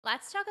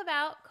Let's talk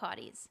about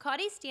CAUTIs.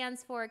 CAUTI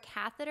stands for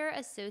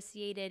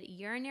catheter-associated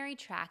urinary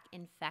tract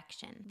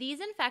infection.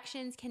 These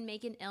infections can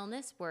make an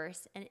illness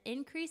worse and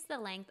increase the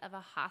length of a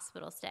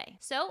hospital stay.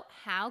 So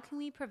how can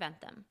we prevent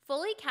them?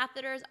 Foley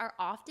catheters are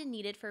often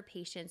needed for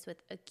patients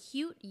with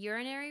acute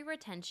urinary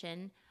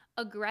retention,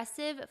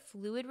 aggressive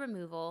fluid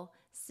removal,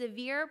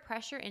 severe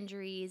pressure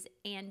injuries,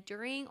 and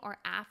during or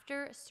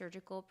after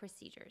surgical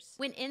procedures.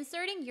 When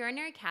inserting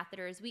urinary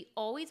catheters, we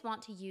always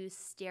want to use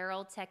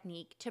sterile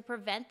technique to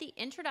prevent the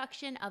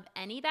introduction of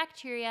any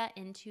bacteria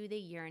into the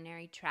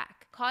urinary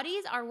tract.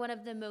 CAUTIs are one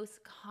of the most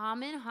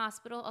common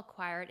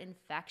hospital-acquired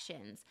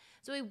infections,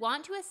 so we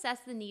want to assess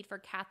the need for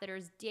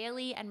catheters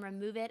daily and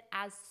remove it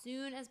as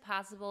soon as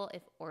possible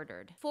if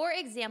ordered. For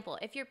example,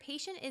 if your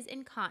patient is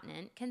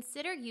incontinent,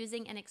 consider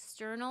using an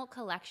external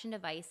collection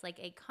device like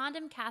a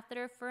condom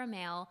catheter for a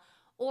male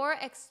or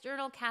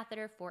external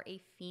catheter for a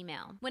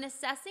female. When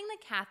assessing the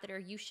catheter,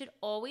 you should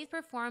always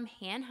perform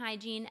hand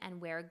hygiene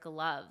and wear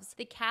gloves.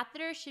 The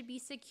catheter should be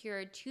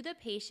secured to the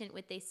patient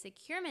with a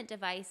securement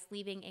device,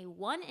 leaving a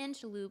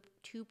 1-inch loop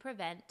to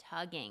prevent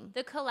tugging.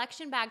 The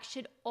collection bag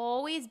should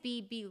always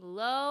be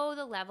below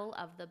the level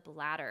of the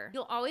bladder.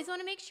 You'll always want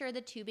to make sure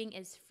the tubing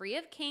is free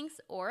of kinks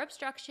or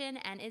obstruction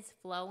and is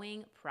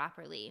flowing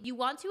properly. You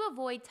want to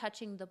avoid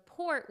touching the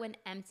port when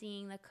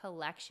emptying the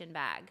collection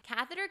bag.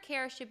 Catheter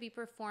care should be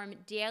performed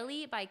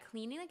daily by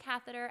cleaning the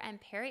catheter and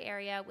peri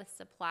area with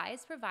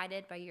supplies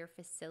provided by your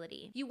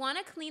facility. You want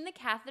to clean the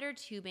catheter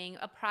tubing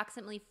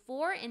approximately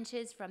 4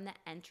 inches from the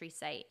entry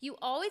site. You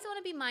always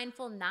want to be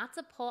mindful not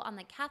to pull on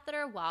the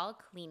catheter while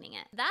cleaning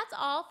it. That's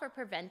all for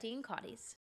preventing CAUTIs.